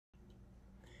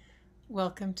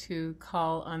Welcome to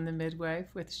Call on the Midwife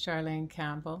with Charlene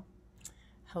Campbell.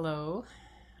 Hello,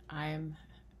 I am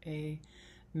a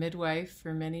midwife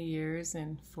for many years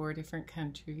in 4 different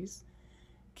countries: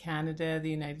 Canada, the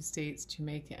United States,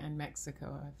 Jamaica, and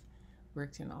Mexico. I've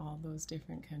worked in all those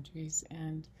different countries,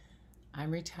 and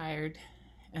I'm retired,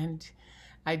 and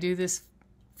I do this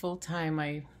full time.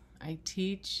 I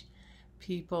teach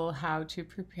people how to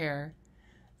prepare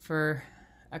for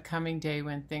a coming day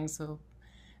when things will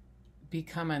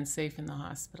become unsafe in the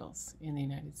hospitals in the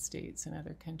United States and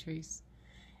other countries,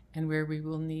 and where we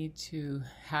will need to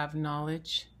have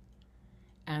knowledge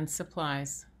and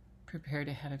supplies prepared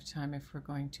ahead of time if we're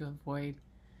going to avoid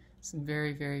some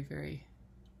very, very, very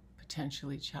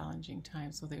potentially challenging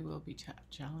times. So they will be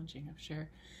challenging, I'm sure.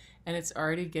 And it's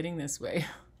already getting this way.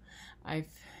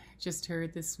 I've just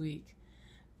heard this week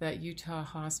that Utah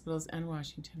hospitals and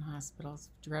Washington hospitals,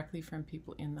 directly from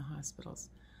people in the hospitals,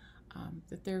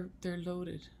 that they're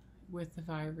loaded with the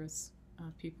virus,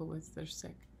 they're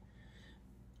sick.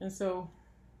 And so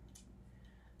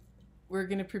we're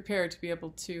going to prepare to be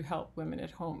able to help women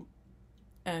at home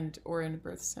and or in a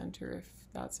birth center if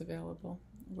that's available,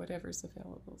 whatever's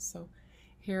available. So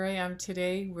here I am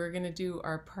today. We're going to do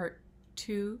our part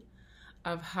 2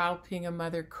 of helping a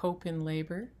mother cope in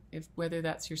labor, whether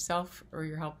that's yourself or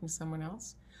you're helping someone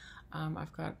else.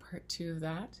 I've got part 2 of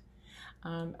that.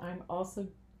 I'm also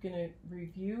going to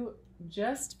review,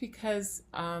 just because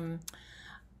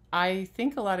I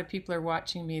think a lot of people are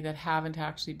watching me that haven't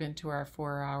actually been to our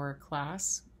 4-hour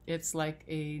class. It's like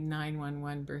a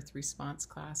 911 birth response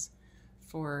class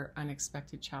for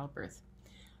unexpected childbirth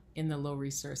in the low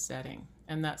resource setting,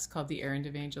 and that's called the Errand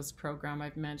of Angels program.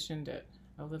 I've mentioned it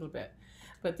a little bit,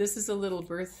 but this is a little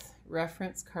birth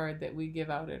reference card that we give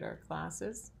out at our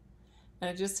classes, and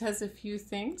it just has a few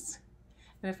things.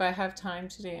 And if I have time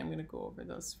today, I'm going to go over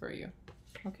those for you.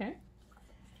 Okay?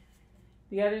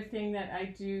 The other thing that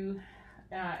I do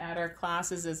at our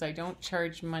classes is I don't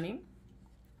charge money,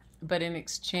 but in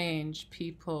exchange,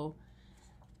 people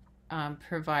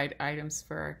provide items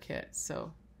for our kits.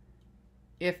 So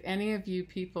if any of you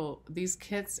people, these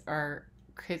kits are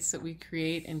kits that we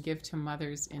create and give to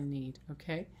mothers in need,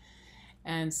 okay?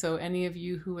 And so any of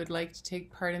you who would like to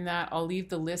take part in that, I'll leave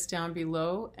the list down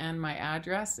below and my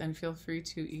address, and feel free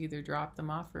to either drop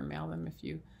them off or mail them if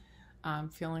you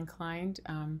feel inclined.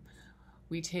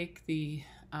 We take the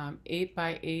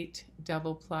 8x8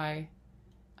 double ply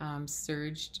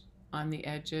serged on the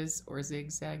edges or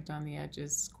zigzagged on the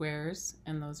edges squares,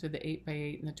 and those are the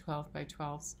 8x8 and the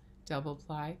 12x12s double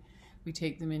ply. We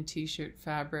take them in t-shirt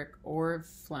fabric or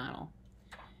flannel,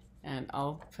 and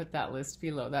I'll put that list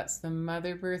below. That's the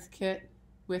mother birth kit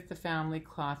with the family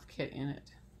cloth kit in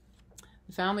it.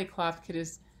 The family cloth kit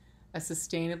is a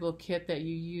sustainable kit that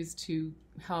you use to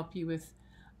help you with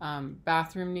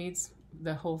bathroom needs,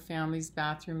 the whole family's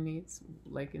bathroom needs,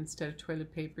 like instead of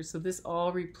toilet paper. So this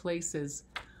all replaces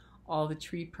all the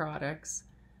tree products,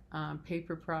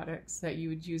 paper products that you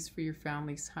would use for your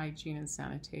family's hygiene and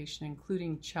sanitation,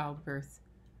 including childbirth,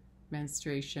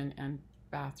 menstruation, and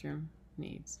bathroom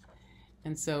needs.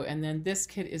 And then this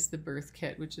kit is the birth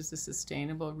kit, which is a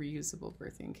sustainable, reusable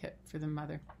birthing kit for the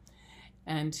mother.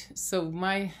 And so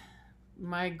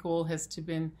my goal has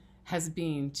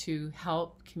been to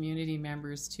help community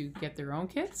members to get their own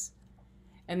kits,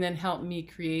 and then help me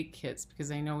create kits, because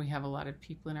I know we have a lot of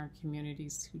people in our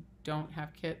communities who don't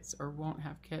have kits or won't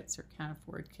have kits or can't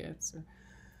afford kits or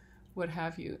what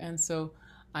have you. And so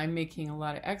I'm making a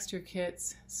lot of extra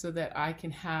kits so that I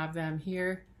can have them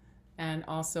here. And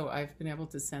also I've been able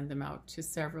to send them out to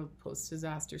several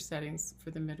post-disaster settings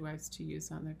for the midwives to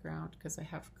use on the ground, because I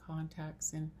have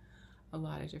contacts in a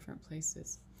lot of different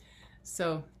places.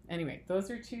 So anyway, those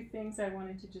are 2 things I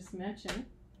wanted to just mention.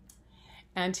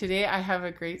 And today I have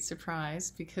a great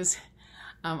surprise, because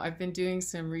I've been doing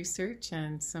some research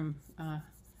and some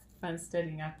fun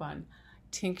studying up on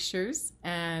tinctures,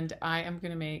 and I am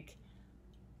going to make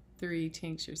 3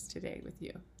 tinctures today with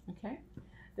you, okay?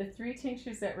 The 3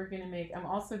 tinctures that we're going to make, I'm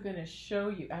also going to show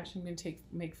you, actually I'm going to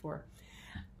make 4,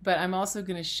 but I'm also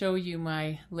going to show you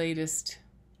my latest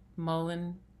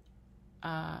Mullin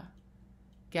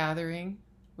gathering,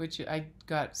 which I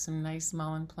got some nice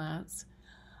Mullin plants.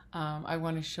 I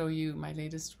want to show you my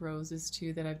latest roses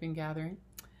too that I've been gathering.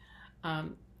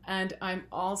 And I'm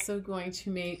also going to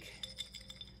make,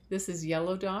 this is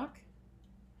yellow dock.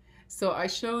 So I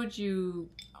showed you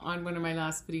on one of my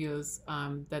last videos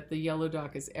that the yellow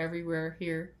dock is everywhere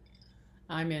here.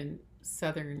 I'm in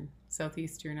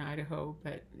southeastern Idaho,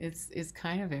 but it's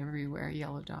kind of everywhere,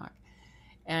 yellow dock.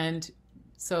 And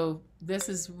So this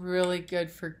is really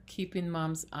good for keeping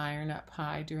mom's iron up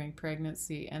high during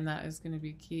pregnancy, and that is going to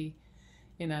be key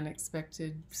in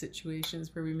unexpected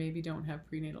situations where we maybe don't have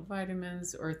prenatal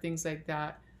vitamins or things like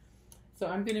that. So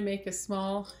I'm going to make a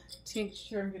small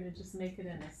tincture. I'm going to just make it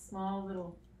in a small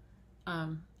little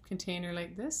container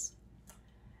like this.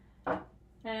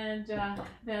 And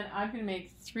then I'm going to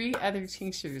make 3 other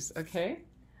tinctures, okay?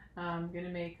 I'm going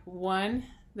to make one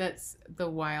that's the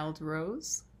wild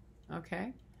rose,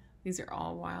 okay? These are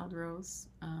all wild rose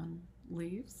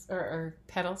leaves, or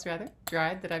petals rather,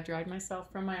 dried, that I've dried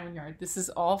myself from my own yard. This is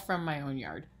all from my own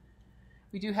yard.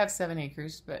 We do have 7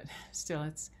 acres, but still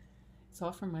it's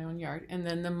all from my own yard. And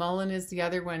then the mullein is the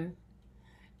other one.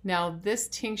 Now this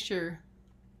tincture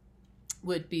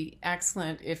would be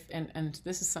excellent if, and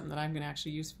this is something that I'm going to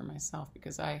actually use for myself,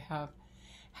 because I have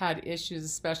had issues,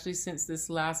 especially since this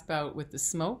last bout with the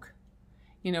smoke.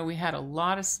 You know, we had a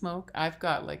lot of smoke. I've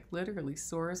got like literally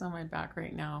sores on my back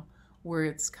right now where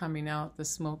it's coming out, the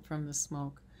smoke from the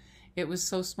smoke. It was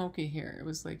so smoky here. It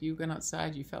was like you went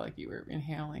outside, you felt like you were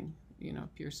inhaling, you know,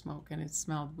 pure smoke, and it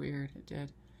smelled weird. It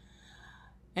did.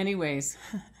 Anyways,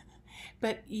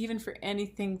 but even for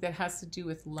anything that has to do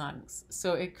with lungs.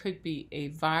 So it could be a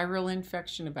viral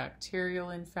infection, a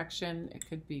bacterial infection. It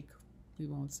could be, we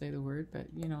won't say the word, but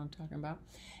you know what I'm talking about.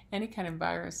 Any kind of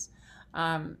virus,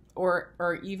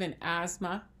 or even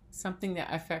asthma, something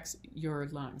that affects your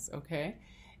lungs, okay?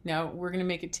 Now we're going to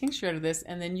make a tincture out of this,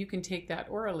 and then you can take that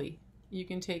orally. You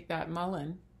can take that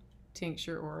mullein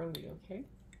tincture orally, okay?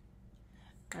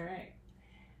 All right.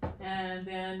 And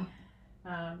then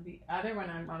the other one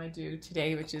I want to do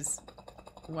today, which is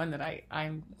one that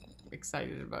I'm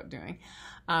excited about doing.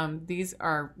 These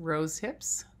are rose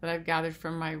hips that I've gathered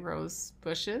from my rose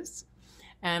bushes.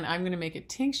 And I'm going to make a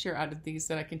tincture out of these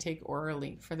that I can take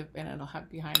orally and it'll have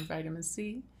behind vitamin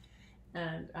C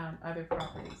and other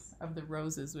properties of the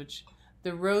roses, which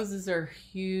the roses are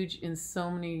huge in so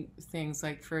many things,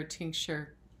 like for a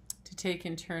tincture to take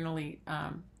internally.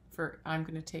 I'm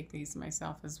going to take these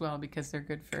myself as well, because they're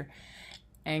good for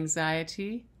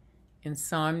anxiety,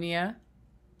 insomnia.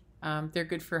 They're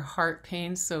good for heart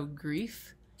pain, so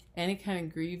grief, any kind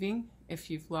of grieving, if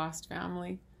you've lost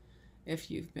family, if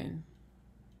you've been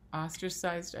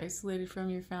ostracized, isolated from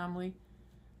your family.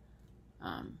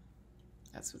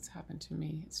 That's what's happened to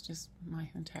me. It's just my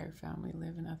entire family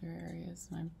live in other areas,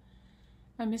 and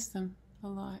I miss them a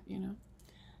lot, you know.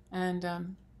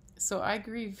 And so I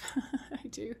grieve. I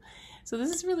do. So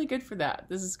this is really good for that.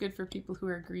 This is good for people who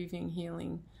are grieving,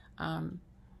 healing,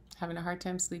 having a hard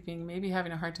time sleeping, maybe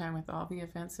having a hard time with all the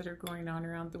events that are going on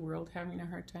around the world, having a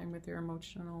hard time with their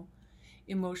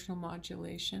emotional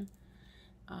modulation.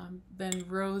 Then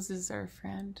rose is our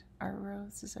friend. Our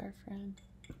rose is our friend.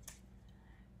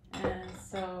 And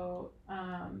so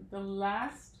the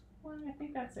last one, I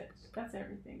think that's it. That's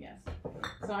everything, yes.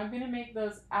 So I'm going to make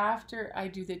those after I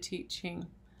do the teaching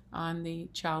on the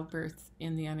childbirth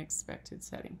in the unexpected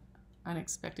setting.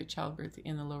 Unexpected childbirth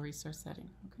in the low resource setting,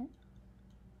 okay?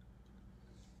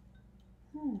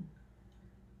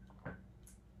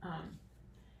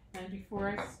 And before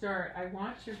I start, I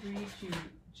want to read you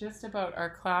just about our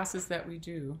classes that we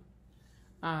do.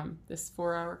 This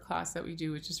 4-hour class that we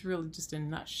do, which is really just a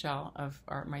nutshell of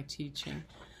my teaching.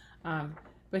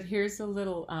 But here's a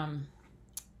little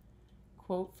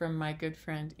quote from my good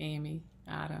friend Amy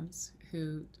Adams,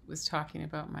 who was talking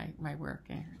about my work.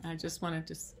 And I just want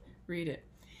to just read it.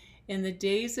 In the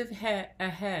days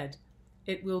ahead,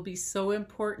 it will be so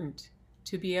important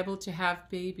to be able to have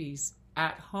babies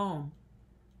at home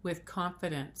with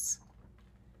confidence,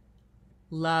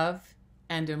 love,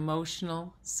 and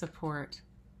emotional support.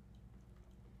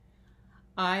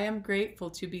 I am grateful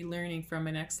to be learning from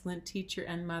an excellent teacher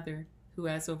and mother who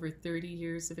has over 30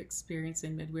 years of experience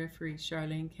in midwifery,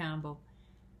 CHARLENE Campbell.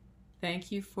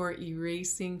 Thank you for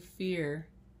erasing fear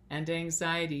and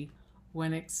anxiety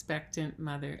one expectant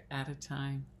mother at a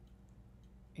time.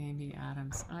 Amy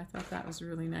Adams. I thought that was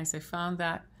really nice. I found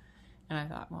that and I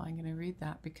thought, well, I'm going to read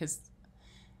that because,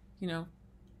 you know,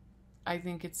 I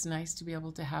think it's nice to be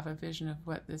able to have a vision of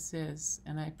what this is,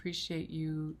 and I appreciate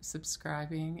you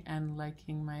subscribing and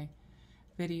liking my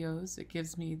videos. It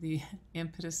gives me the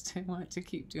impetus to want to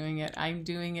keep doing it. I'm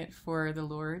doing it for the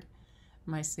Lord,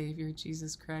 my Savior,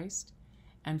 Jesus Christ,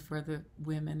 and for the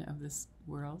women of this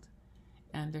world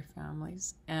and their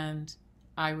families. And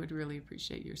I would really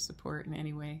appreciate your support in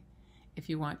any way. If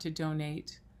you want to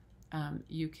donate,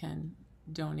 you can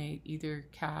donate either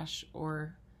cash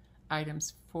or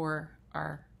items for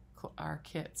our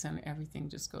kits, and everything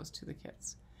just goes to the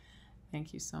kits.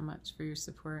 Thank you so much for your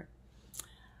support.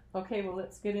 Okay, well,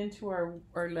 let's get into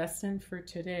our lesson for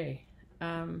today.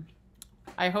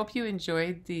 I hope you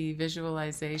enjoyed the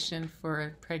visualization for a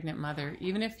pregnant mother.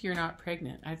 Even if you're not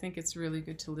pregnant, I think it's really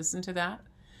good to listen to that.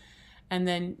 And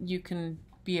then you can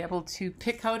be able to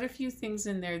pick out a few things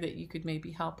in there that you could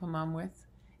maybe help a mom with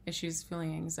if she's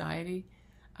feeling anxiety.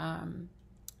 And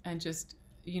just,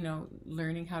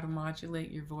 learning how to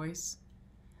modulate your voice,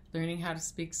 learning how to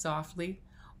speak softly.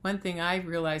 One thing I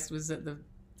realized was that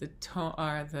the tone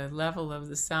or the level of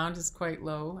the sound is quite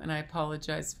low, and I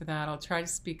apologize for that. I'll try to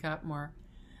speak up more.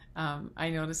 I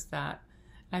noticed that.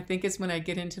 I think it's when I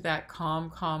get into that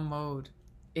calm mode,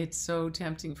 it's so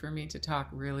tempting for me to talk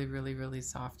really, really, really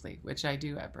softly, which I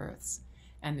do at births,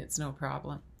 and it's no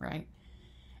problem, right?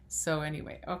 So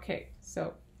anyway, okay,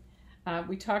 so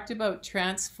we talked about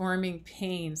transforming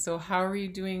pain. So how are you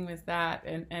doing with that?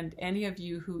 And any of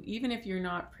you who, even if you're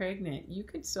not pregnant, you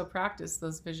could still practice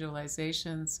those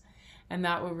visualizations, and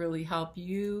that will really help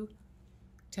you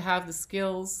to have the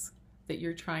skills that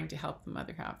you're trying to help the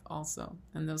mother have also.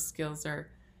 And those skills are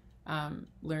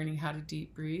learning how to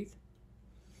deep breathe,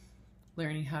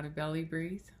 learning how to belly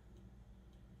breathe,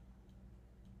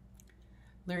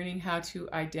 learning how to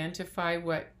identify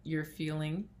what you're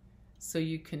feeling so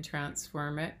you can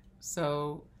transform it.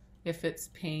 So if it's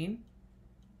pain,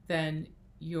 then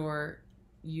you're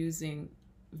using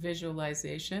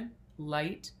visualization.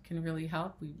 Light can really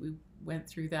help. We went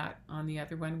through that on the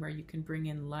other one, where you can bring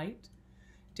in light.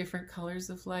 Different colors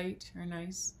of light are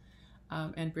nice.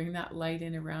 And bring that light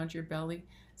in around your belly.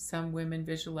 Some women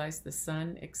visualize the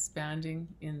sun expanding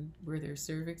in where their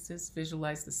cervix is.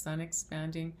 Visualize the sun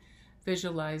expanding.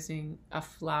 Visualizing a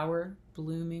flower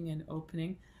blooming and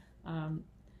opening.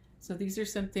 So these are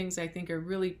some things I think are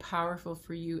really powerful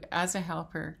for you as a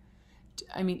helper.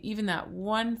 I mean, even that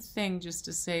one thing just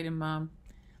to say to mom,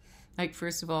 like,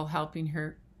 first of all, helping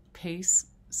her pace.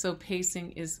 So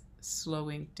pacing is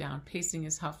slowing down. Pacing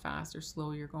is how fast or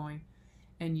slow you're going.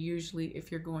 And usually if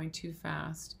you're going too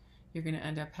fast, you're going to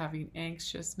end up having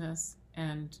anxiousness,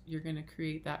 and you're going to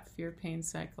create that fear pain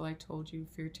cycle I told you,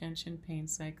 fear tension pain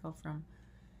cycle from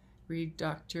read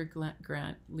Dr.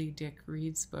 Grant Lee Dick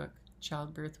Reed's book,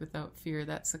 Childbirth Without Fear.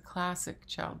 That's a classic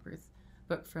childbirth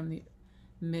book from the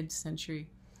mid-century.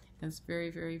 And it's very,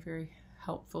 very, very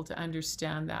helpful to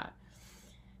understand that.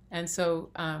 And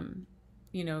so,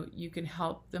 you can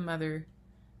help the mother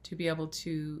to be able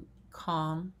to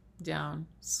calm down,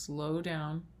 slow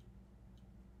down.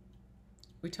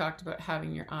 We talked about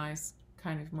having your eyes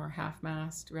kind of more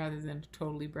half-masked rather than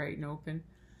totally bright and open.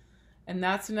 And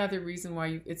that's another reason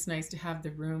why it's nice to have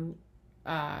the room,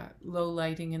 low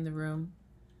lighting in the room,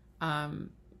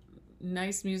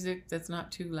 nice music that's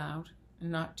not too loud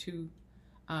and not too,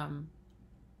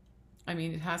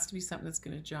 it has to be something that's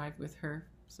going to jive with her.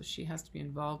 So she has to be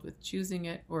involved with choosing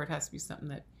it, or it has to be something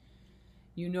that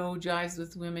jives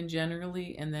with women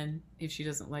generally, and then if she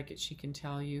doesn't like it, she can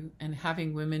tell you. And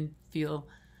having women feel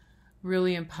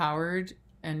really empowered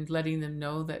and letting them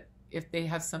know that if they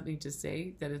have something to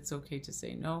say, that it's okay to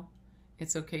say no.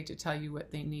 It's okay to tell you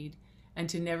what they need, and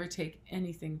to never take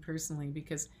anything personally,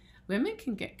 because women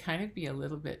can be a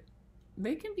little bit,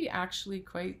 they can be actually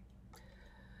quite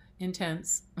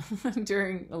intense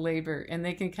during a labor, and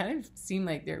they can kind of seem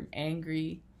like they're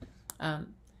angry,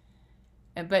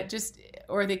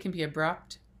 or they can be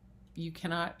abrupt. You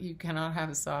cannot have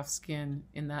a soft skin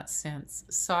in that sense.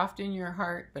 Soft in your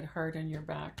heart, but hard on your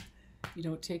back. You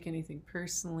don't take anything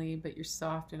personally, but you're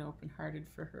soft and open-hearted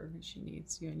for her when she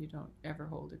needs you, and you don't ever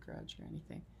hold a grudge or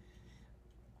anything.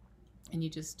 And you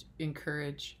just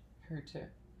encourage her to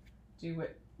do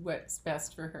what's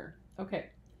best for her. Okay.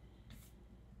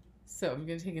 So I'm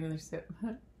going to take another sip.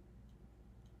 All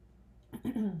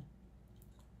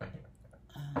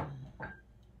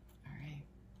right.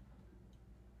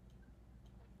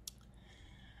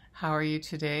 How are you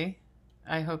today?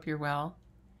 I hope you're well.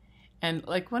 And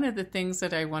like, one of the things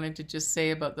that I wanted to just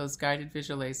say about those guided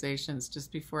visualizations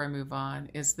just before I move on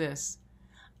is this.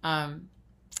 I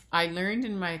learned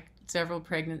in my several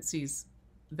pregnancies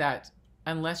that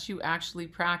unless you actually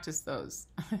practice those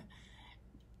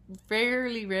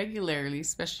fairly regularly,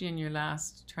 especially in your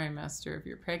last trimester of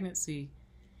your pregnancy,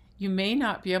 you may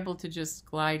not be able to just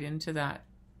glide into that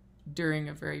during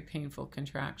a very painful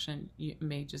contraction. It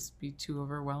may just be too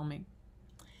overwhelming.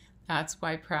 That's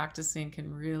why practicing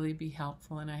can really be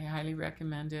helpful, and I highly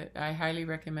recommend it. I highly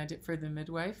recommend it for the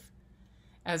midwife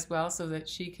as well, so that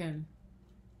she can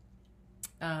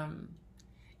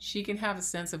have a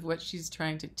sense of what she's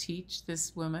trying to teach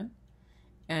this woman,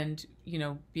 and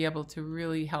be able to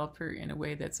really help her in a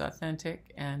way that's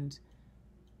authentic and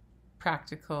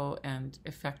practical and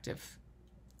effective.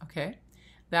 Okay?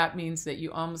 That means that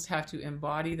you almost have to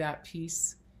embody that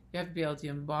piece You have to be able to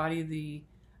embody the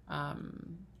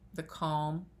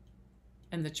calm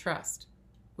and the trust,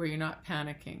 where you're not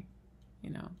panicking, you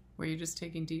know, where you're just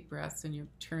taking deep breaths and you're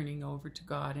turning over to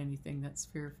God anything that's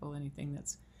fearful, anything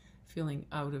that's feeling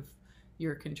out of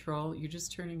your control. You're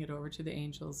just turning it over to the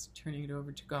angels, turning it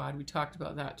over to God. We talked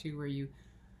about that too, where you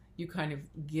kind of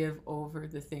give over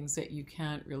the things that you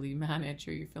can't really manage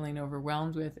or you're feeling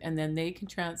overwhelmed with, and then they can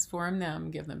transform them,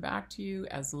 give them back to you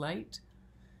as light,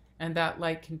 and that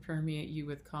light can permeate you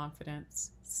with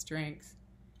confidence, strength,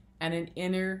 and an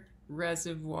inner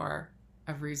reservoir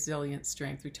of resilient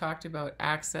strength. We talked about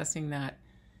accessing that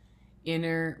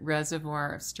inner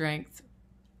reservoir of strength,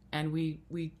 and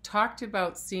we talked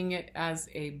about seeing it as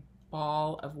a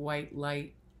ball of white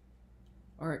light,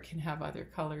 or it can have other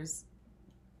colors,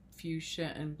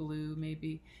 fuchsia and blue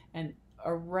maybe, and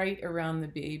right around the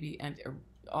baby and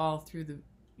all through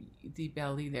the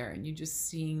belly there, and you just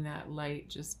seeing that light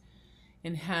just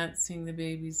enhancing the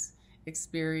baby's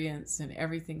experience, and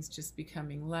everything's just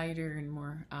becoming lighter and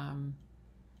more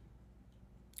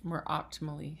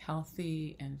optimally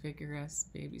healthy and vigorous.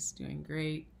 Baby's doing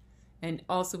great. And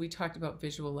also we talked about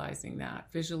visualizing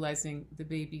the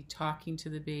baby, talking to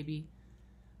the baby.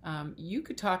 You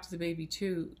could talk to the baby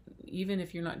too, even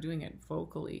if you're not doing it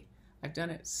vocally. I've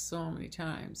done it so many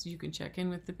times. You can check in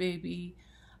with the baby.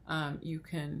 You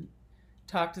can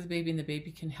talk to the baby, and the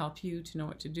baby can help you to know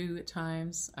what to do at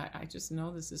times. I just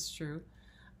know this is true.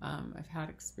 I've had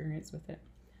experience with it.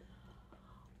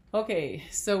 Okay,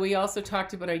 so we also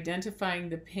talked about identifying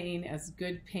the pain as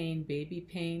good pain, baby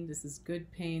pain. This is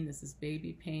good pain, this is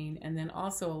baby pain. And then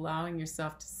also allowing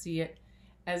yourself to see it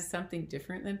as something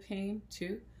different than pain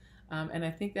too. And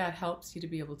I think that helps you to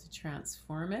be able to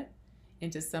transform it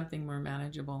into something more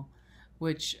manageable,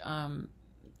 which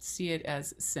see it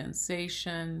as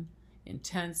sensation,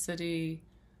 intensity,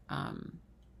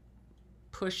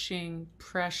 pushing,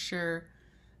 pressure.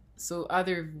 So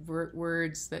other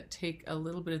words that take a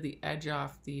little bit of the edge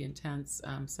off the intense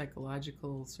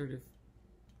psychological sort of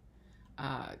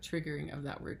triggering of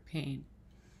that word pain.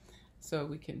 So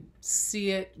we can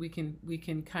see it, we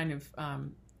can kind of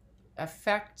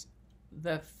affect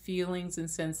the feelings and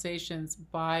sensations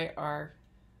by our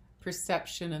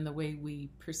perception and the way we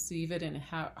perceive it and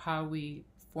how we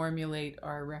formulate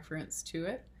our reference to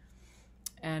it.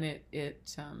 And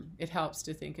it helps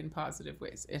to think in positive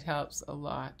ways. It helps a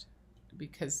lot,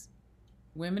 because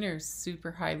women are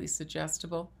super highly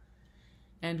suggestible,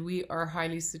 and we are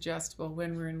highly suggestible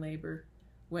when we're in labor,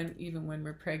 even when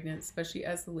we're pregnant, especially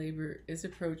as the labor is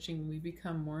approaching, we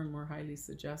become more and more highly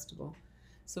suggestible.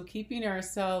 So keeping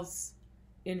ourselves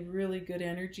in really good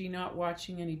energy, not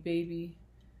watching any baby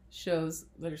shows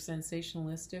that are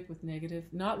sensationalistic with negative,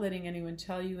 not letting anyone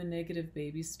tell you a negative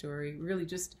baby story, really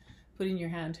just putting your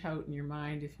hand out in your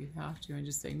mind if you have to and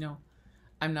just say, no,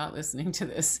 I'm not listening to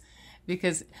this.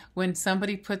 Because when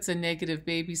somebody puts a negative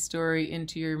baby story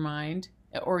into your mind,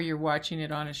 or you're watching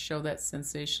it on a show that's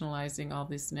sensationalizing all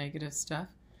this negative stuff,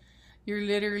 you're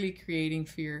literally creating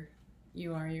fear.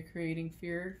 You're creating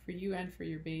fear for you and for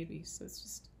your baby. So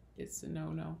it's a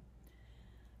no-no.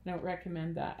 I don't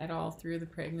recommend that at all through the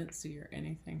pregnancy or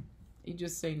anything. You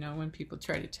just say no when people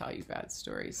try to tell you bad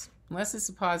stories. Unless it's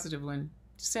a positive one.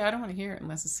 Just say, I don't want to hear it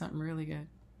unless it's something really good.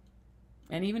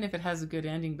 And even if it has a good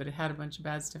ending, but it had a bunch of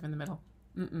bad stuff in the middle.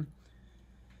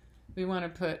 We want to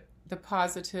put the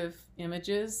positive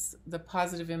images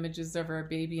of our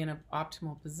baby in an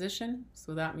optimal position.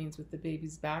 So that means with the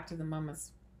baby's back to the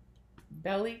mama's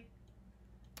belly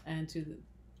and to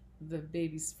the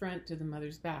baby's front to the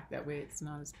mother's back. That way it's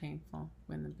not as painful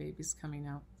when the baby's coming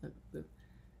out.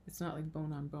 It's not like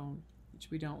bone on bone,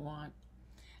 which we don't want.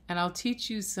 And I'll teach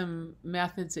you some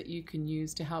methods that you can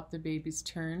use to help the babies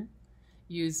turn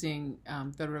using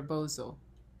the rebozo.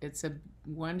 It's a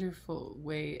wonderful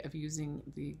way of using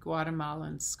the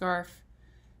Guatemalan scarf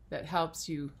that helps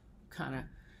you kind of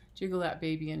jiggle that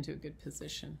baby into a good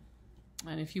position.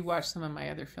 And if you watch some of my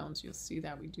other films, you'll see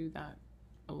that we do that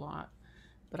a lot.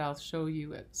 But I'll show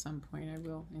you at some point. I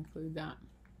will include that.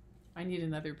 I need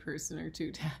another person or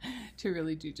two to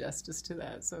really do justice to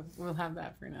that. So we'll have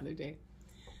that for another day.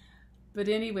 But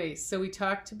anyway, so we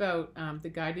talked about the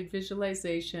guided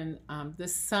visualization. The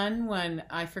sun one,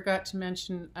 I forgot to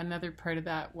mention another part of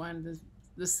that one.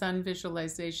 The sun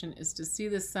visualization is to see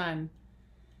the sun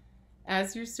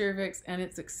as your cervix and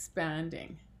it's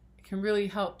expanding. It can really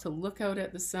help to look out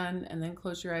at the sun and then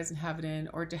close your eyes and have it in,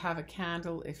 or to have a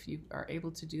candle, if you are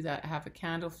able to do that, have a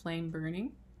candle flame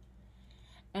burning.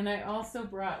 And I also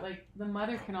brought, like, the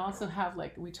mother can also have,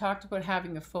 like, we talked about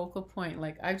having a focal point.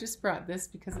 Like, I just brought this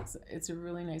because it's a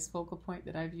really nice focal point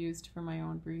that I've used for my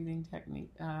own breathing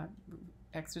technique,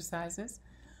 exercises.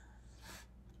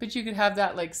 But you could have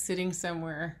that like sitting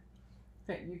somewhere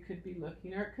that you could be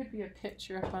looking, or it could be a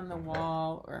picture up on the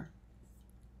wall, or,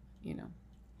 you know.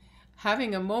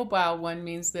 Having a mobile one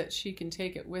means that she can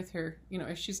take it with her, you know,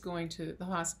 if she's going to the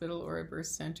hospital or a birth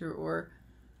center or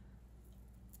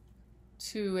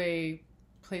to a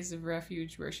place of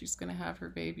refuge where she's going to have her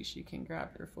baby, she can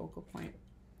grab her focal point.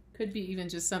 Could be even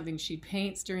just something she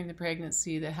paints during the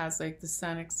pregnancy that has like the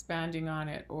sun expanding on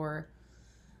it, or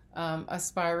a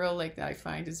spiral like that I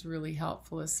find is really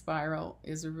helpful. A spiral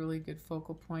is a really good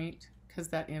focal point because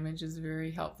that image is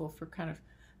very helpful for kind of,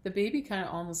 the baby kind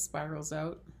of almost spirals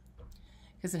out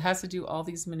because it has to do all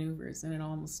these maneuvers, and it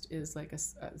almost is like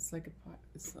it's like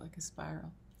a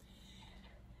spiral.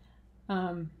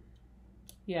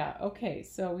 Yeah, okay,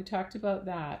 so we talked about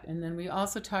that, and then we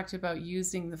also talked about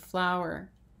using the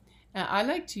flower. I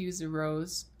like to use a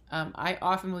rose. I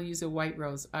often will use a white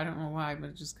rose. I don't know why,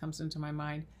 but it just comes into my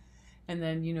mind. And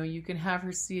then, you know, you can have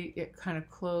her see it kind of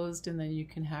closed, and then you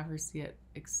can have her see it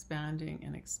expanding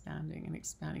and expanding and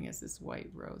expanding as this white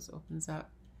rose opens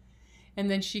up. And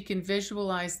then she can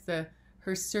visualize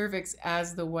her cervix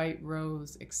as the white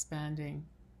rose expanding.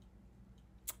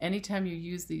 Anytime you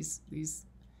use these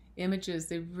images,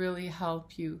 they really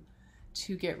help you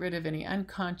to get rid of any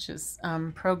unconscious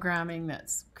programming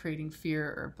that's creating fear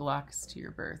or blocks to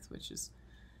your birth, which is,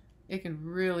 it can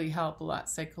really help a lot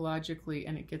psychologically,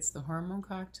 and it gets the hormone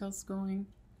cocktails going.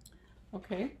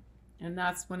 Okay, and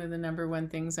that's one of the #1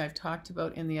 things I've talked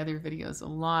about in the other videos a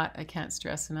lot, I can't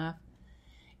stress enough,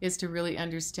 is to really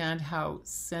understand how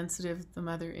sensitive the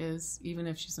mother is, even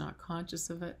if she's not conscious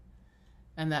of it.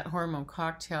 And that hormone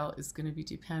cocktail is going to be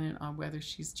dependent on whether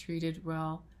she's treated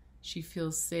well, she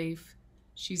feels safe,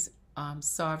 she's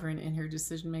sovereign in her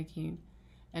decision making,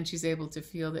 and she's able to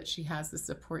feel that she has the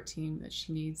support team that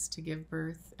she needs to give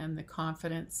birth, and the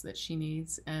confidence that she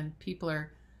needs, and people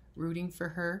are rooting for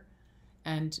her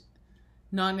and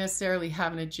not necessarily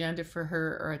have an agenda for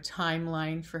her or a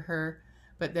timeline for her,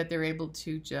 but that they're able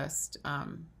to just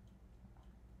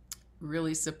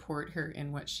really support her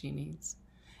in what she needs.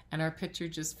 And our picture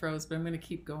just froze, but I'm going to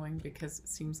keep going because it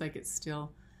seems like it's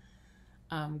still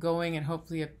going, and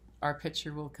hopefully our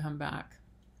picture will come back.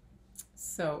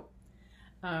 So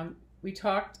we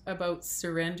talked about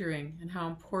surrendering and how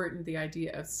important the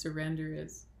idea of surrender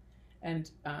is,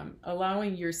 and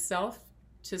allowing yourself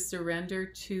to surrender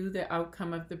to the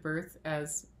outcome of the birth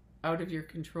as out of your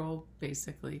control,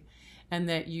 basically, and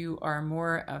that you are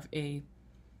more of a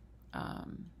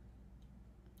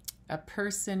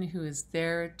person who is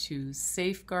there to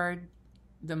safeguard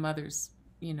the mother's,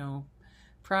 you know,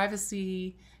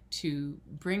 privacy, to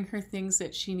bring her things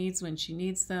that she needs when she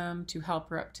needs them, to help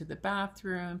her up to the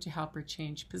bathroom, to help her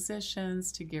change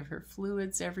positions, to give her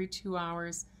fluids every 2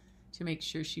 hours, to make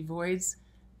sure she voids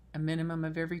a minimum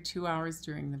of every 2 hours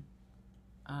during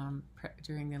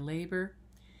the labor,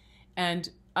 and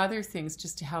other things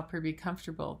just to help her be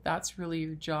comfortable. That's really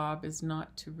your job, is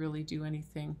not to really do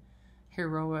anything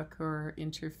heroic or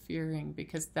interfering,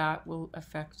 because that will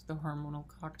affect the hormonal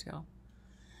cocktail.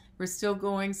 We're still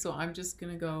going, so I'm just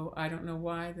going to go. I don't know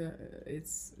why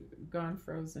it's gone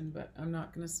frozen, but I'm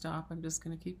not going to stop. I'm just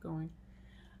going to keep going.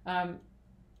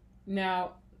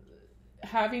 Now,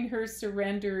 having her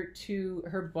surrender to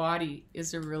her body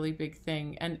is a really big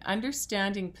thing, and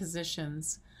understanding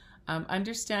positions,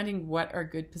 understanding what are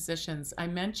good positions. I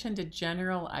mentioned a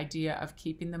general idea of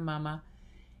keeping the mama,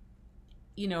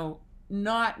 you know,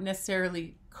 not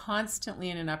necessarily constantly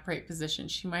in an upright position.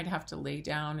 She might have to lay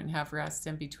down and have rest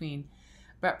in between.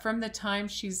 But from the time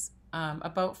she's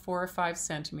about 4 or 5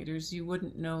 centimeters, you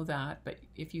wouldn't know that. But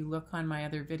if you look on my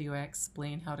other video, I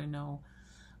explain how to know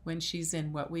when she's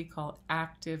in what we call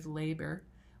active labor,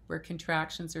 where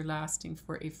contractions are lasting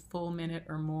for a full minute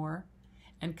or more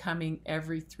and coming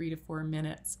every 3 to 4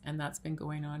 minutes. And that's been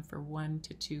going on for 1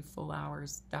 to 2 full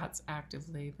hours. That's active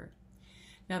labor.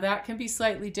 Now that can be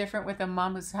slightly different with a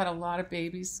mom who's had a lot of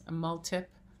babies, a multip,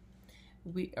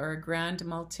 or a grand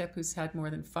multip who's had more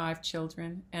than 5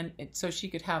 children. And so she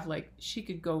could have she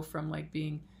could go from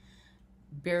being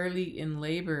barely in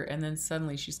labor and then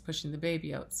suddenly she's pushing the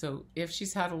baby out. So if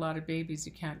she's had a lot of babies,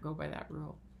 you can't go by that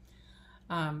rule.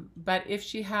 But if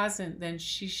she hasn't, then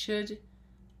she should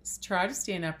try to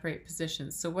stay in upright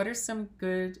positions. So what are some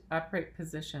good upright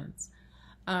positions?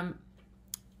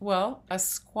 Well, a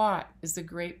squat is a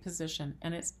great position,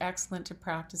 and it's excellent to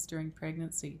practice during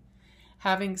pregnancy.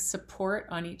 Having support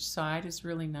on each side is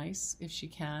really nice if she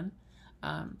can.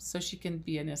 So she can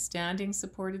be in a standing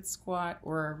supported squat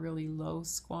or a really low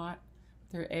squat,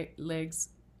 with her legs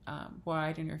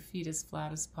wide and her feet as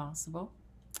flat as possible.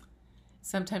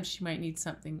 Sometimes she might need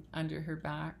something under her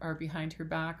back or behind her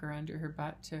back or under her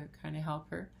butt to kind of help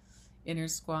her in her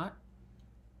squat.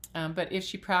 But if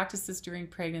she practices during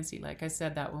pregnancy, like I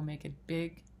said, that will make a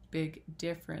big, big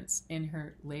difference in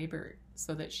her labor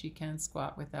so that she can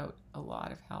squat without a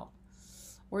lot of help.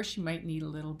 Or she might need a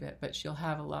little bit, but she'll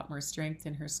have a lot more strength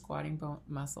in her squatting bone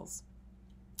muscles.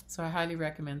 So I highly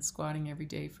recommend squatting every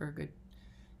day for a good,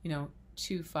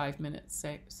 2 5-minute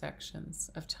sections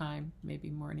of time, maybe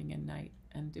morning and night.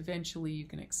 And eventually you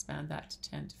can expand that to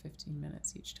 10 to 15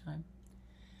 minutes each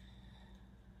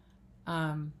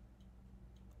time.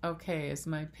 Okay, is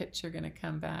my picture going to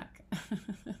come back?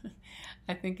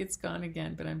 I think it's gone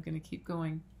again, but I'm going to keep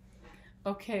going.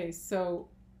 Okay, so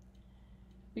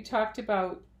we talked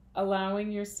about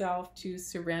allowing yourself to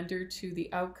surrender to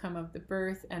the outcome of the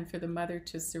birth and for the mother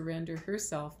to surrender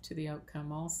herself to the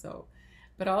outcome also.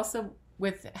 But also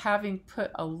with having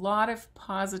put a lot of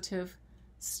positive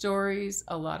stories,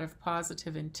 a lot of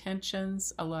positive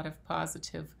intentions, a lot of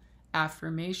positive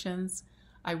affirmations.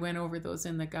 I went over those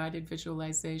in the guided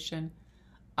visualization.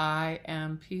 I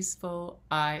am peaceful.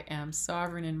 I am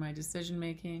sovereign in my decision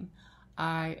making.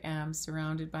 I am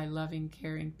surrounded by loving,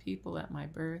 caring people at my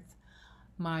birth.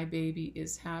 My baby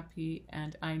is happy,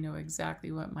 and I know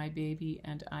exactly what my baby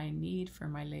and I need for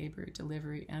my labor,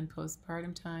 delivery, and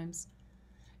postpartum times,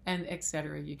 and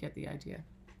etc. You get the idea.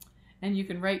 And you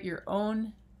can write your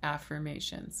own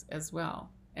affirmations as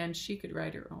well, and she could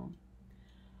write her own.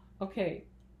 Okay,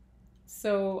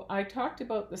 so I talked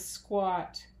about the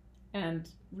squat and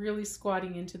really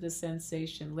squatting into the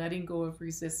sensation, letting go of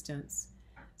resistance.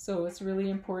 So it's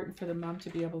really important for the mom to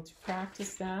be able to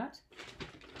practice that.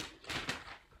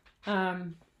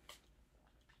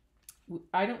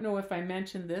 I don't know if I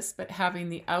mentioned this, but having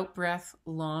the out breath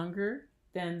longer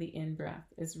than the in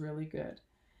breath is really good.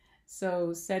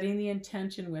 So setting the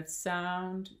intention with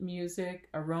sound, music,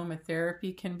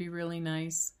 aromatherapy can be really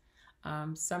nice.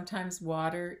 Sometimes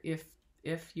water, if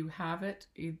you have it,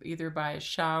 either by a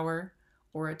shower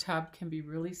or a tub, can be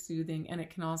really soothing, and it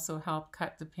can also help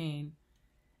cut the pain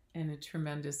in a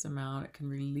tremendous amount. It can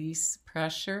release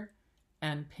pressure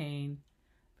and pain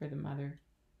for the mother.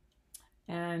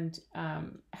 And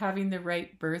having the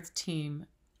right birth team.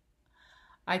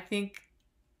 I think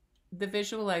the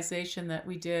visualization that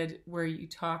we did where you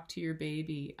talk to your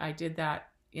baby, I did that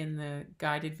in the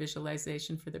guided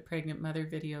visualization for the pregnant mother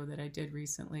video that I did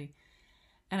recently.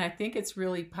 And I think it's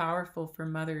really powerful for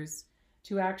mothers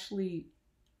to actually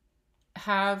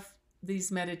have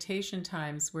these meditation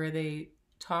times where they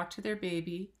talk to their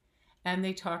baby and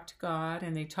they talk to God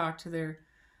and they talk to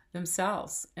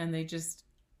themselves, and they just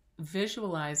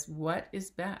visualize what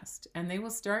is best, and they will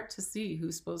start to see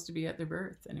who's supposed to be at their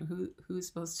birth and who's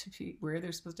supposed to be where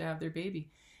they're supposed to have their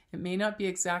baby. It may not be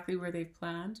exactly where they've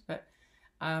planned, but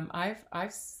I've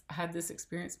had this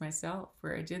experience myself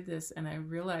where I did this and I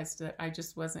realized that I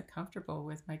just wasn't comfortable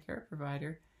with my care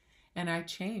provider, and I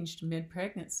changed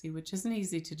mid-pregnancy, which isn't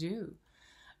easy to do.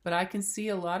 But I can see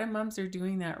a lot of moms are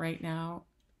doing that right now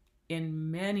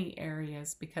in many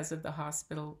areas because of the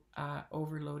hospital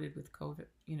overloaded with COVID,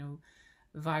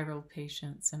 viral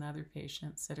patients and other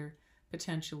patients that are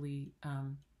potentially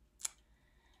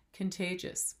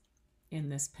contagious in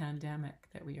this pandemic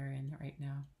that we are in right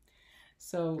now.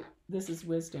 So this is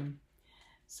wisdom.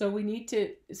 So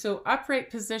upright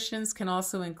positions can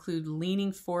also include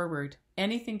leaning forward.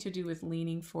 Anything to do with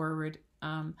leaning forward.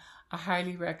 I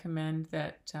highly recommend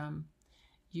that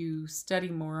you study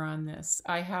more on this.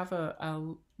 I have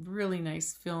a really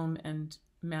nice film and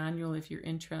manual if you're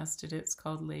interested. It's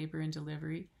called Labor and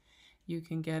Delivery. You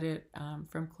can get it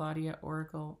from Claudia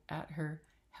Oracle at her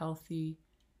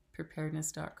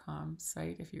healthypreparedness.com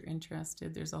site if you're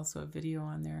interested. There's also a video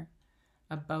on there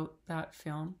about that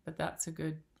film, but that's a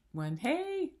good one.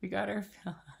 Hey, we got our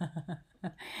film.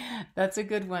 That's a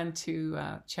good one to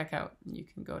check out. You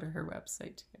can go to her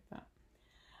website to get that.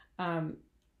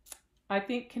 I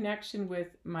think connection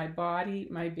with my body,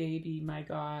 my baby, my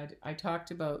God. I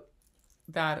talked about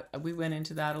that. We went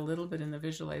into that a little bit in the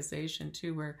visualization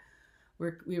too, where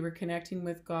we were connecting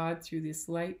with God through this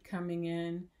light coming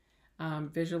in,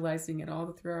 visualizing it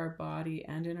all through our body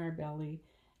and in our belly.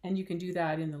 And you can do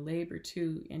that in the labor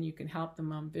too, and you can help the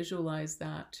mom visualize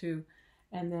that too.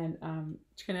 And then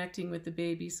connecting with the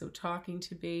baby, so talking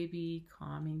to baby,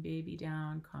 calming baby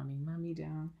down, calming mommy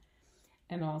down,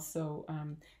 and also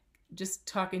just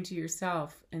talking to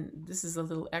yourself. And this is a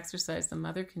little exercise the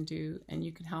mother can do, and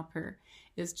you can help her,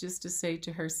 is just to say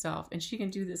to herself, and she can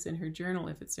do this in her journal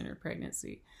if it's in her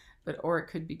pregnancy, or it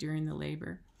could be during the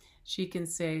labor. She can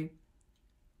say,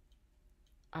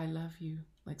 I love you.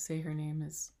 Like say her name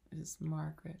is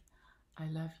Margaret. I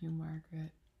love you,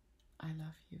 Margaret. I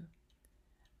love you.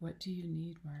 What do you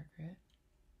need, Margaret?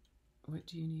 What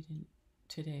do you need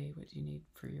today? What do you need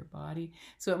for your body?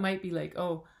 So it might be like,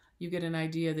 oh, you get an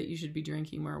idea that you should be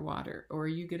drinking more water, or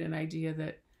you get an idea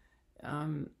that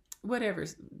whatever,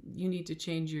 you need to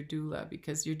change your doula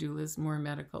because your doula is more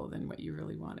medical than what you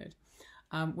really wanted.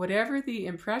 Whatever the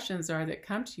impressions are that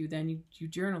come to you, then you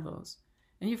journal those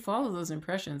and you follow those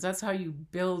impressions. That's how you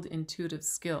build intuitive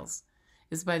skills,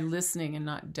 is by listening and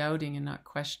not doubting and not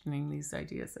questioning these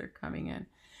ideas that are coming in.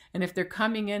 And if they're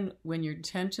coming in when your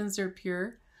intentions are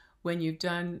pure, when you've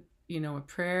done, a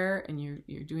prayer and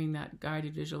you're doing that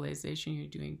guided visualization, you're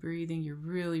doing breathing, you're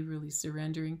really, really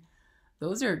surrendering,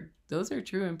 those are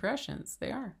true impressions.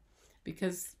 They are.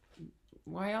 Because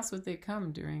why else would they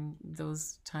come during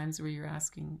those times where you're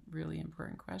asking really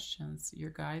important questions?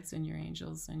 Your guides and your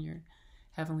angels and your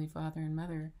Heavenly Father and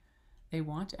Mother, they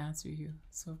want to answer you.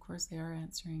 So of course they are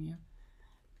answering you.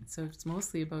 So it's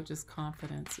mostly about just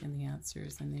confidence in the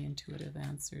answers and the intuitive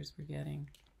answers we're getting.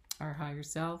 Our higher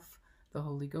self, the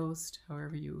Holy Ghost,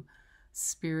 however you,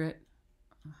 spirit,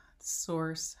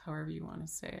 source, however you want to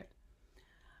say it.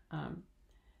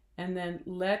 And then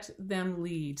let them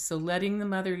lead. So letting the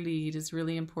mother lead is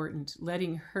really important.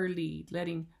 Letting her lead,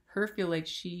 letting her feel like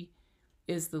she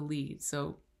is the lead.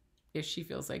 So if she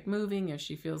feels like moving, if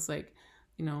she feels like,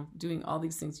 doing all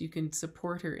these things, you can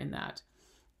support her in that.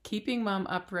 Keeping mom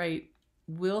upright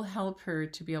will help her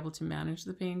to be able to manage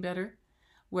the pain better,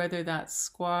 whether that's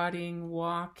squatting,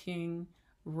 walking,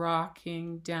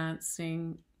 rocking,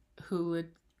 dancing, hula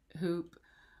hoop,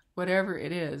 whatever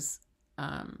it is.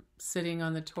 Sitting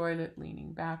on the toilet,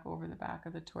 leaning back over the back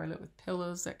of the toilet with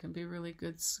pillows, that can be really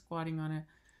good. Squatting on a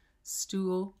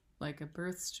stool, like a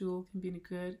birth stool, can be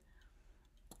good.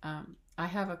 I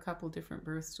have a couple different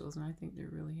birth stools and I think they're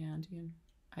really handy. And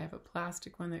I have a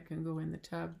plastic one that can go in the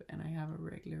tub, and I have a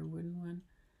regular wooden one.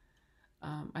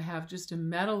 I have just a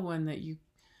metal one that you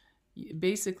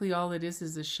basically all it is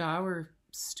a shower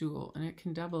stool, and it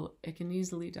can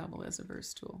easily double as a birth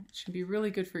stool. It should be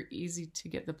really good for easy to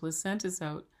get the placentas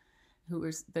out.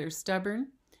 They're stubborn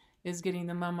is getting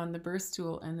the mom on the birth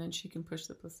stool, and then she can push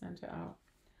the placenta out.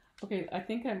 Okay, I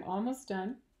think I'm almost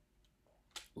done.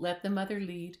 Let the mother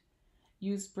lead.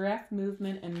 Use breath,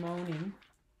 movement, and moaning.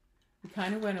 We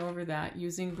kind of went over that,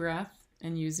 using breath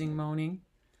and using moaning.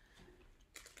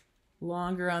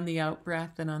 Longer on the out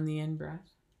breath than on the in breath.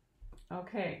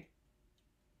 Okay.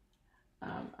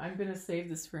 I'm going to save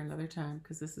this for another time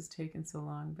because this has taken so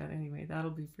long. But anyway,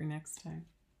 that'll be for next time.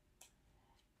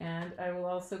 And I will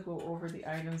also go over the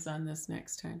items on this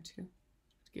next time too,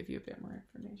 to give you a bit more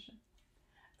information.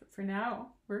 But for now,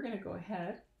 we're going to go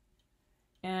ahead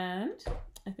and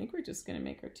I think we're just going to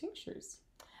make our tinctures.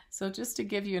 So just to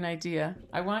give you an idea,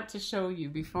 I want to show you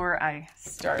before I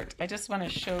start, I just want to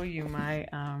show you my,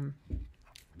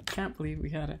 can't believe we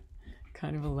had a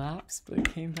kind of a lapse, but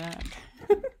it came back.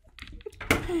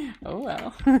 Oh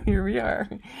well, here we are.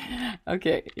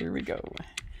 Okay, here we go.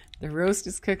 The roast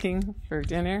is cooking for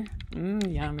dinner.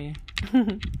 Yummy.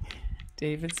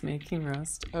 David's making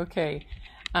roast. Okay,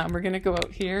 we're going to go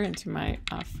out here into my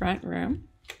front room.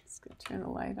 Let's go turn the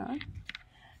light on.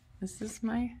 This is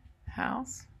my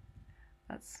house.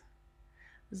 This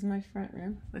is my front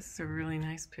room. This is a really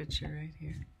nice picture right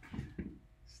here.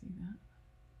 See that?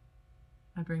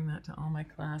 I bring that to all my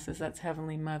classes. That's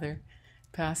Heavenly Mother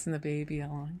passing the baby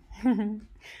along.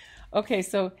 Okay,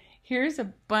 so here's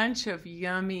a bunch of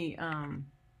yummy, I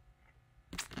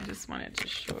just wanted to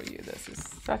show you. This is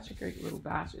such a great little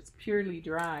batch. It's purely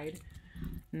dried.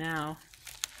 Now,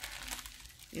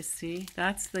 you see,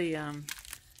 that's the,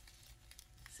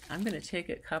 I'm going to take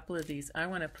a couple of these. I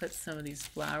want to put some of these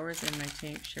flowers in my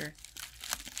tincture.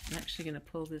 I'm actually going to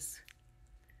pull this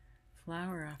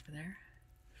flower off of there.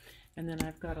 And then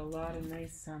I've got a lot of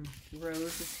nice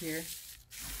roses here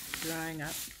drying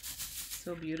up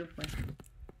so beautifully.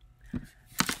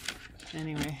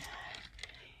 Anyway,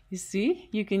 you see,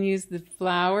 you can use the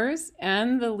flowers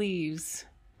and the leaves.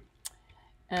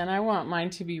 And I want mine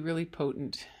to be really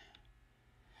potent.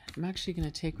 I'm actually going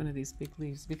to take one of these big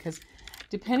leaves because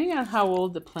depending on how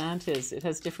old the plant is, it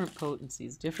has different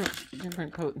potencies,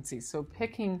 different potencies. So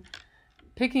picking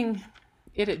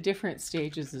it at different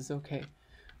stages is okay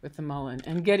with the mullein.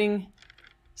 And getting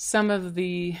some of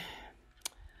the,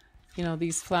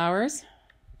 these flowers.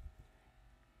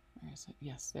 Where is it?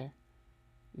 Yes, there.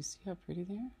 You see how pretty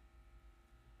they are?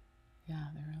 Yeah,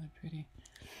 they're really pretty.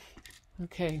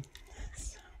 Okay,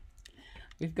 so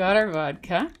we've got our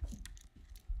vodka.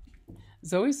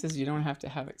 Zoe says you don't have to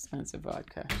have expensive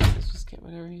vodka. Just get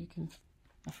whatever you can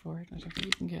afford, whatever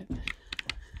you can get.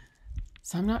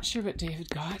 So I'm not sure what David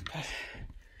got, but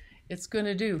it's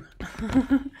gonna do.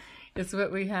 It's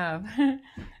what we have.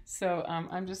 So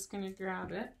I'm just gonna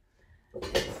grab it.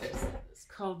 It's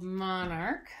called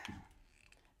Monarch.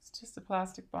 It's just a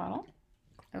plastic bottle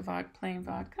of plain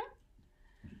vodka.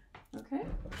 Okay.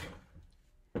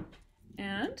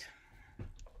 And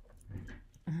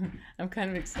I'm kind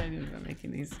of excited about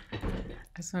making these.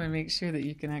 I just want to make sure that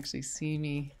you can actually see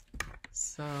me.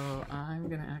 So I'm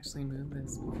going to actually move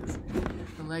this because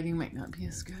the lighting might not be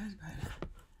as good, but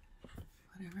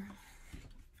whatever.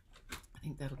 I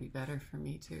think that'll be better for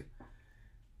me to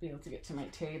be able to get to my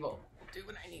table, do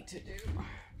what I need to do.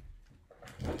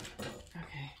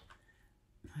 Okay.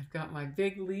 I've got my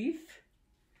big leaf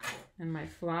and my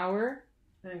flower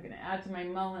that I'm going to add to my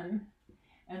mullein.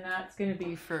 And that's going to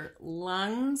be for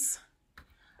lungs,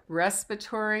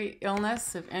 respiratory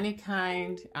illness of any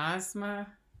kind, asthma,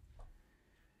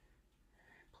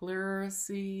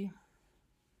 pleurisy,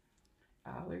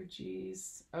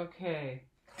 allergies. Okay,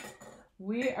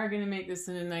 we are going to make this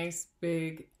in a nice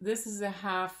big, this is a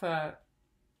half a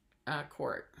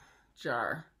quart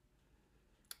jar.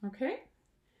 Okay,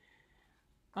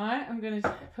 I am going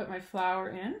to put my flour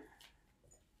in.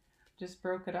 Just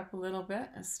broke it up a little bit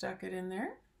and stuck it in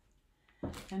there.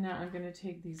 And now I'm going to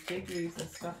take these big leaves and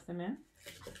stuff them in.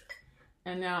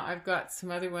 And now I've got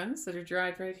some other ones that are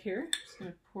dried right here. I'm just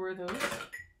going to pour those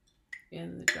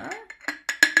in the jar.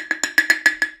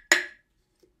 There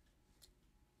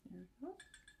we go.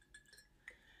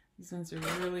 These ones are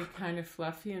really kind of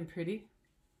fluffy and pretty.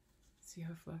 See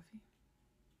how fluffy?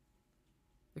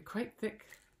 They're quite thick.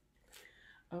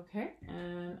 Okay,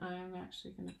 and I'm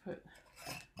actually going to put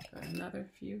got another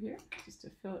few here just to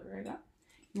fill it right up.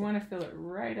 You want to fill it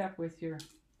right up with your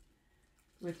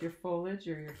foliage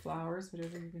or your flowers,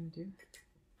 whatever you're going to do.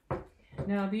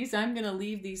 Now these, I'm going to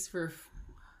leave these for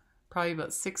probably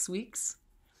about 6 weeks,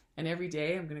 and every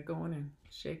day I'm going to go in and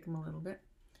shake them a little bit.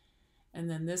 And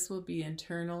then this will be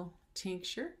internal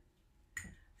tincture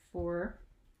for,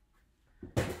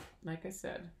 like I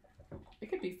said, it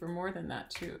could be for more than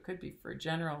that too. It could be for a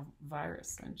general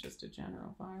virus and just a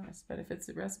general virus. But if it's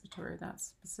a respiratory, that's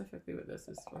specifically what this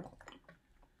is for.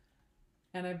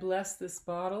 And I bless this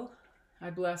bottle.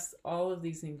 I bless all of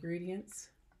these ingredients.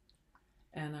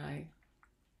 And I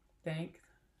thank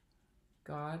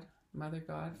God, Mother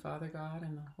God, Father God,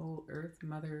 and the whole earth,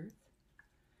 Mother Earth,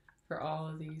 for all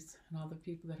of these and all the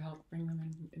people that helped bring them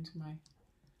into my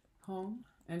home,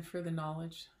 and for the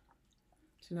knowledge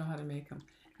to know how to make them.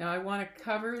 Now I want to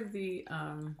cover the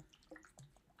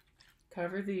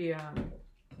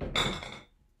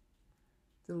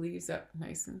leaves up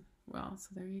nice and well. So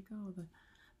there you go.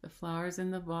 The flowers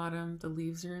in the bottom, the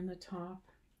leaves are in the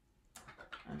top.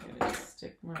 I'm going to just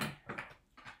stick my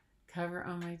cover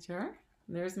on my jar.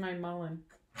 There's my mullein.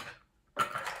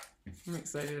 I'm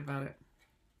excited about it.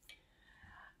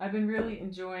 I've been really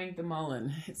enjoying the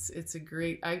mullein. It's a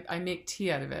great, I make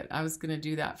tea out of it. I was going to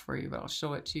do that for you, but I'll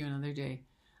show it to you another day.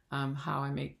 How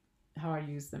I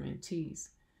use them in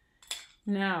teas.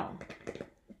 Now,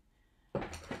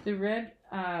 the red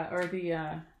or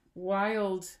the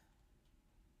wild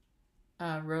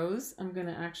rose, I'm going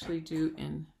to actually do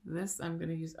in this. I'm going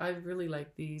to use, I really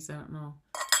like these. I don't know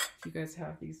if you guys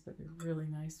have these, but they're really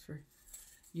nice for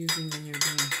using when you're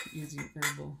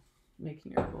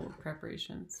making herbal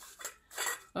preparations.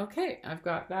 Okay, I've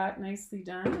got that nicely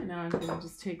done, and now I'm going to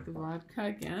just take the vodka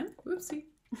again. Whoopsie.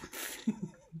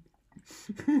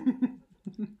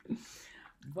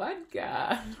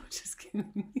 Vodka. Just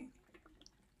kidding.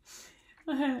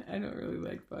 I don't really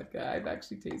like vodka. I've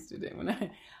actually tasted it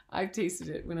I've tasted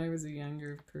it when I was a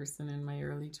younger person in my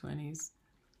early 20s.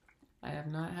 I have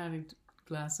not had a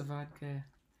glass of vodka.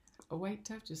 A white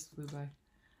tuff just flew by.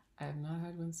 I have not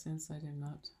had one since. I did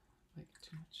not like it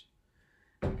too much.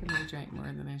 I think I might have drank more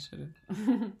than I should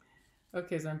have.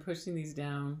 Okay, so I'm pushing these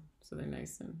down so they're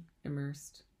nice and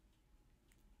immersed.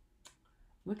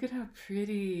 Look at how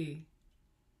pretty.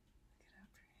 Look at how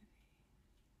pretty.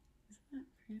 Isn't that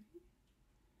pretty?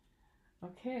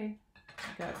 Okay,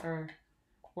 we got our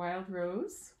wild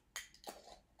rose.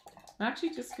 I'm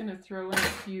actually just going to throw in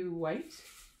a few white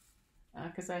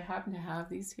because I happen to have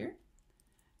these here.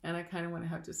 And I kind of want to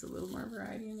have just a little more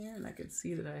variety in there, and I could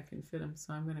see that I can fit them.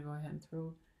 So I'm going to go ahead and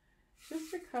throw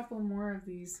just a couple more of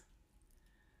these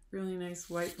really nice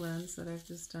white blends that I've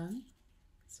just done.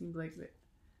 Seemed like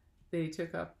they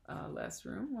took up less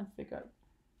room once they got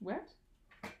wet.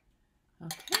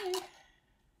 Okay.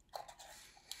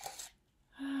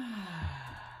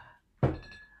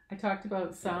 I talked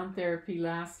about sound therapy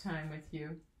last time with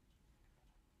you.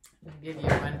 I'll give you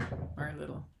one more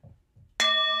little.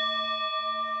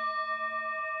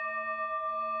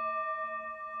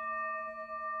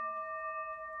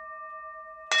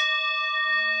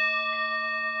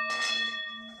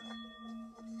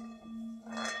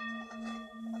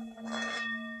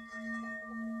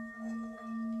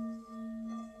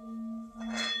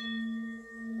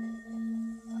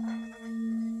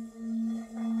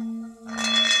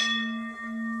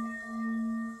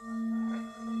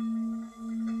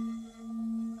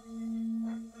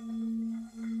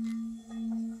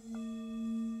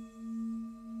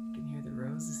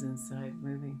 roses inside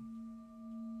moving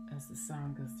as the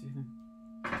song goes through them.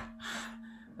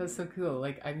 That's so cool.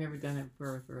 Like, I've never done it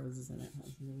before with roses in it.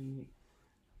 That's really neat.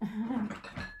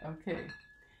 Okay.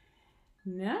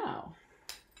 Now,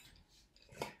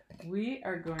 we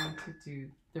are going to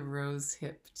do the rose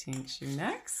hip tincture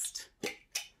next.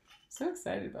 So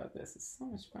excited about this. It's so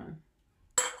much fun.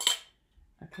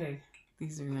 Okay,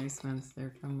 these are nice ones.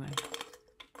 They're from my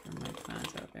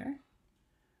plant out there.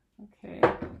 Okay,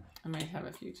 I might have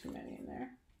a few too many in there.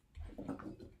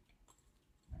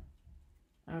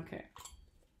 Okay,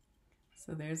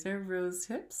 so there's our rose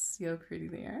hips. See how pretty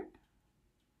they are.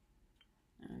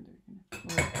 And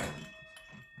we're going to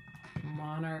pour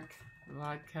Monarch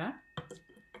vodka.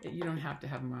 You don't have to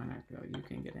have Monarch though. You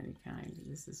can get any kind.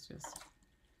 This is just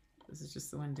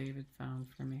the one David found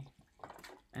for me.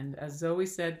 And as Zoe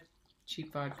said,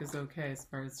 cheap vodka's okay as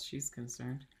far as she's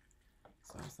concerned.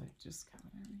 So I was like, just get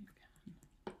whatever you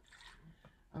can.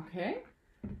 Okay.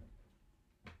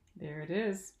 There it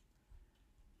is.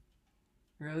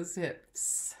 Rose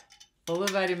hips. Full of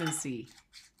vitamin C.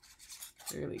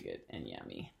 Really good and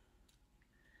yummy.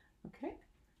 Okay.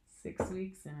 6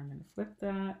 weeks, and I'm going to flip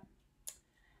that.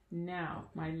 Now,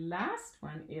 my last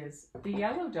one is the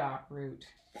yellow dock root.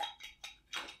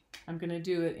 I'm going to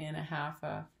do it in a half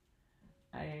a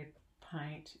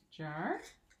pint jar.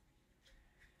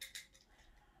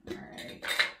 All right.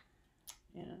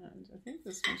 And I think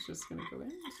this one's just going to go in.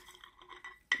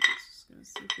 Just going to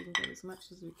see if we can get as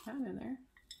much as we can in there.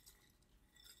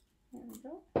 There we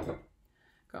go.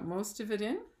 Got most of it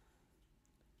in.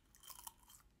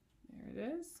 There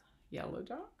it is. Yellow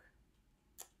dock.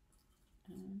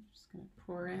 And I'm just going to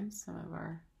pour in some of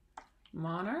our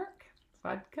Monarch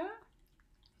vodka.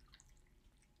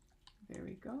 There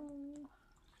we go.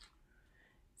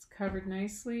 It's covered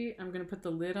nicely. I'm going to put the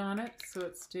lid on it so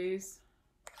it stays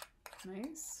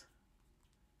nice.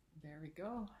 There we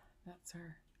go. That's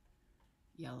our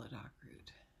yellow dock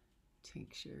root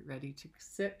tincture ready to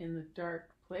sit in the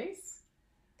dark place.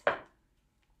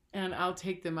 And I'll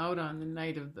take them out on the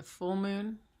night of the full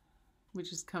moon,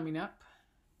 which is coming up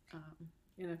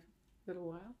in a little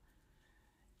while.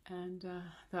 And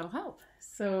that'll help.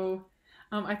 So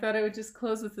I thought I would just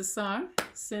close with a song,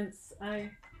 since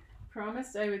I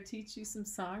promised I would teach you some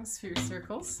songs for your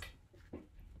circles.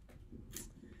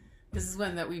 This is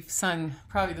one that we've sung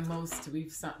probably the most.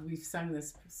 We've sung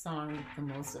this song the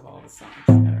most of all the songs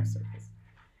at our circles.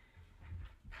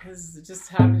 Because it just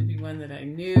happened to be one that I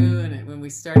knew, and when we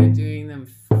started doing them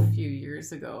a few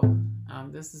years ago,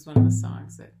 this is one of the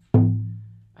songs that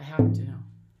I happen to know.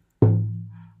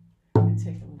 And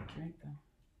take a little drink though,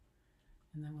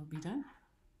 and then we'll be done.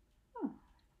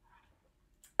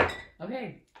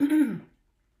 Okay,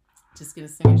 just gonna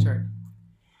sing it short.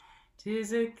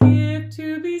 'Tis a gift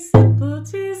to be simple,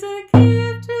 'tis a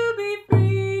gift to be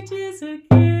free, 'tis a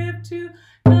gift to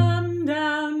come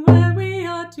down where we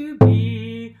ought to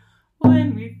be.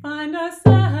 When we find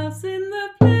ourselves in the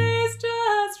place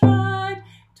just right,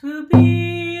 'twill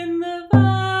be in the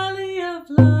valley of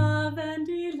love and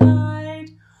delight.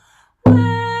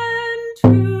 When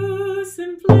true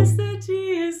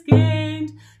simplicity is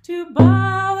gained, to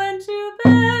bow and to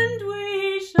bend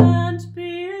we shan't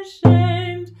be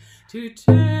ashamed. To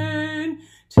turn,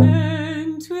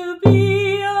 'twill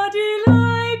be our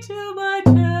delight, till by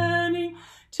turning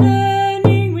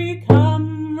we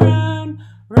come round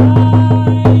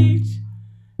right.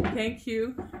 Thank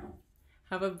you.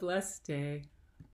 Have a blessed day.